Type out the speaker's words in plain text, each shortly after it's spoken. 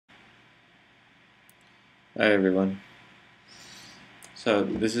Hi everyone. So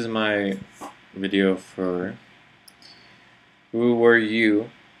this is my video for who were you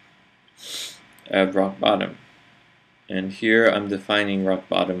at rock bottom? And here I'm defining rock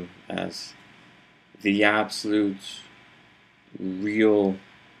bottom as the absolute real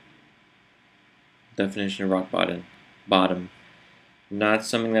definition of rock bottom. Not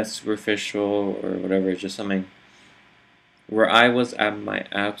something that's superficial or whatever, it's just something where I was at my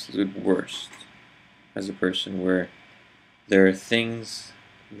absolute worst as a person, where there are things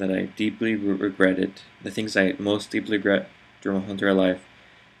that I deeply regretted, the things I most deeply regret through my whole entire life,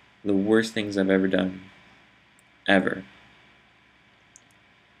 the worst things I've ever done, ever.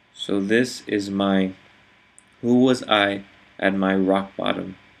 So this is my, who was I at my rock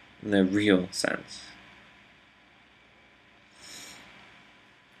bottom in the real sense.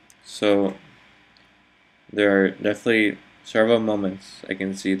 So there are definitely several moments I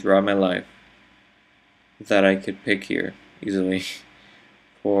can see throughout my life that I could pick here easily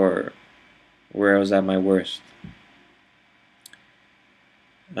for where I was at my worst.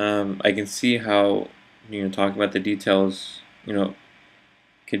 I can see how, talking about the details,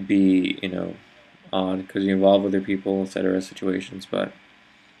 could be, odd because you involve other people, etc. situations, but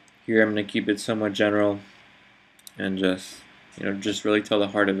here I'm going to keep it somewhat general and just really tell the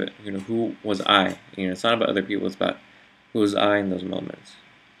heart of it. Who was I? It's not about other people, it's about who was I in those moments.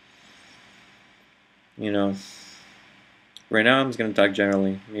 Right now I'm just going to talk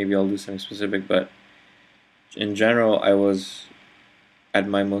generally. Maybe I'll do something specific, but in general, I was at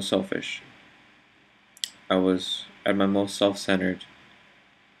my most selfish. I was at my most self-centered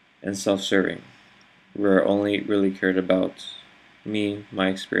and self-serving, where I only really cared about me, my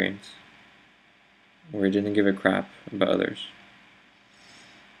experience, where I didn't give a crap about others,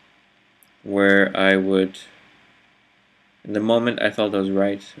 where I would, in the moment I felt I was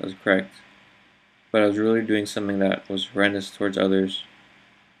right, I was correct, but I was really doing something that was horrendous towards others,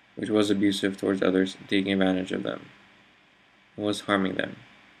 which was abusive towards others, taking advantage of them, and was harming them.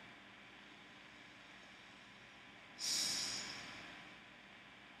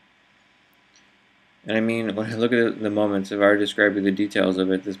 And I mean, when I look at the moments, if I were to describe you the details of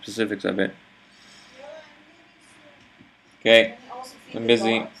it, the specifics of it. Okay, I'm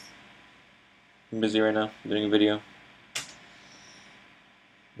busy. I'm busy right now, doing a video.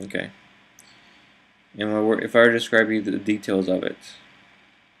 Okay. And if I were to describe you the details of it,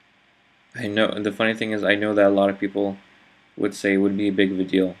 I know, the funny thing is, I know that a lot of people would say it would be a big of a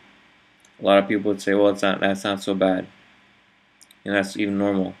deal. A lot of people would say, well, that's not so bad. And that's even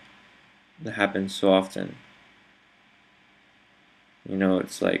normal. That happens so often.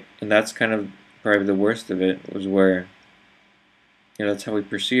 It's like, and that's kind of probably the worst of it, was where, that's how we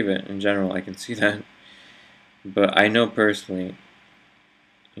perceive it in general. I can see that. But I know personally,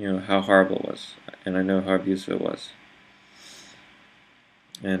 how horrible it was. And I know how abusive it was.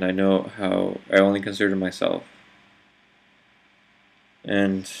 And I know how I only considered myself.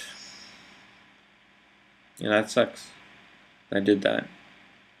 And, that sucks. I did that.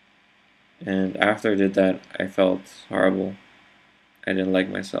 And after I did that, I felt horrible. I didn't like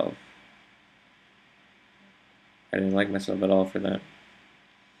myself. I didn't like myself at all for that.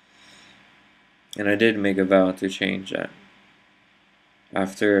 And I did make a vow to change that.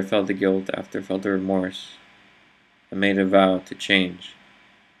 After I felt the guilt, after I felt the remorse, I made a vow to change.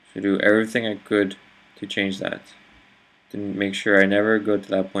 To do everything I could to change that. To make sure I never go to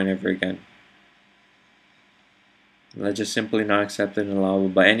that point ever again. And that's just simply not accepted and allowable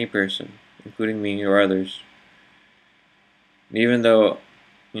by any person, including me or others. And even though,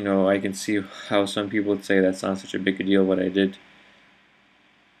 I can see how some people would say that's not such a big a deal what I did,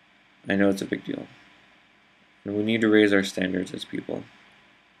 I know it's a big deal. And we need to raise our standards as people.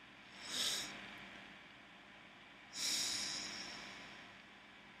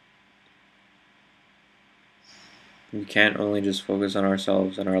 We can't only just focus on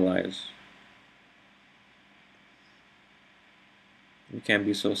ourselves and our lives. We can't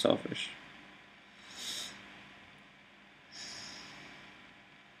be so selfish.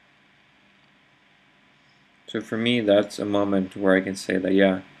 So for me, that's a moment where I can say that,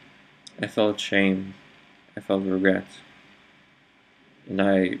 yeah, I felt shame, I felt regret, and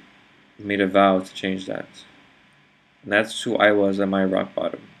I made a vow to change that. And that's who I was at my rock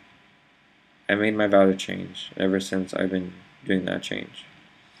bottom. I made my vow to change. Ever since, I've been doing that change.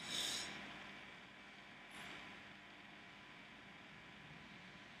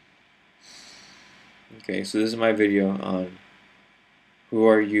 Okay, so this is my video on who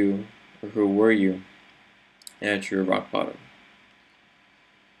are you, or who were you at your rock bottom.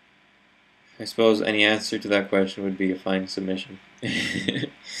 I suppose any answer to that question would be a fine submission.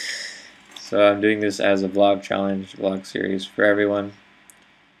 So I'm doing this as a vlog challenge, vlog series for everyone.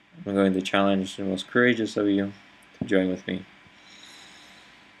 I'm going to challenge the most courageous of you to join with me.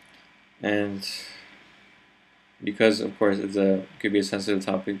 And because, of course, it could be a sensitive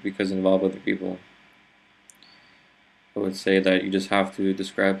topic because it involves other people, I would say that you just have to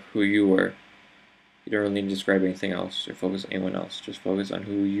describe who you were. You don't really need to describe anything else or focus on anyone else. Just focus on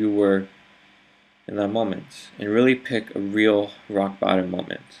who you were in that moment. And really pick a real rock bottom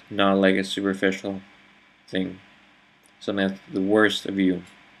moment, not like a superficial thing. Something that's the worst of you.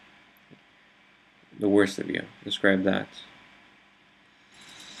 The worst of you. Describe that.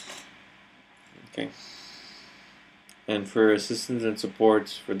 Okay. And for assistance and support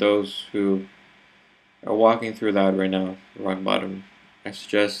for those who are walking through that right now, rock bottom, I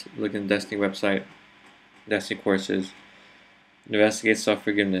suggest looking at the Destini website, Destini courses, investigate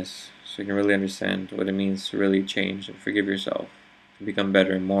self-forgiveness so you can really understand what it means to really change and forgive yourself, to become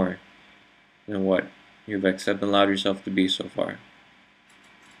better and more than what you've accepted and allowed yourself to be so far.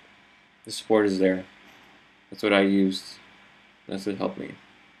 The support is there. That's what I used. That's what helped me.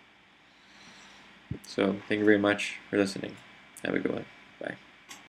 So, thank you very much for listening. Have a good one. Bye.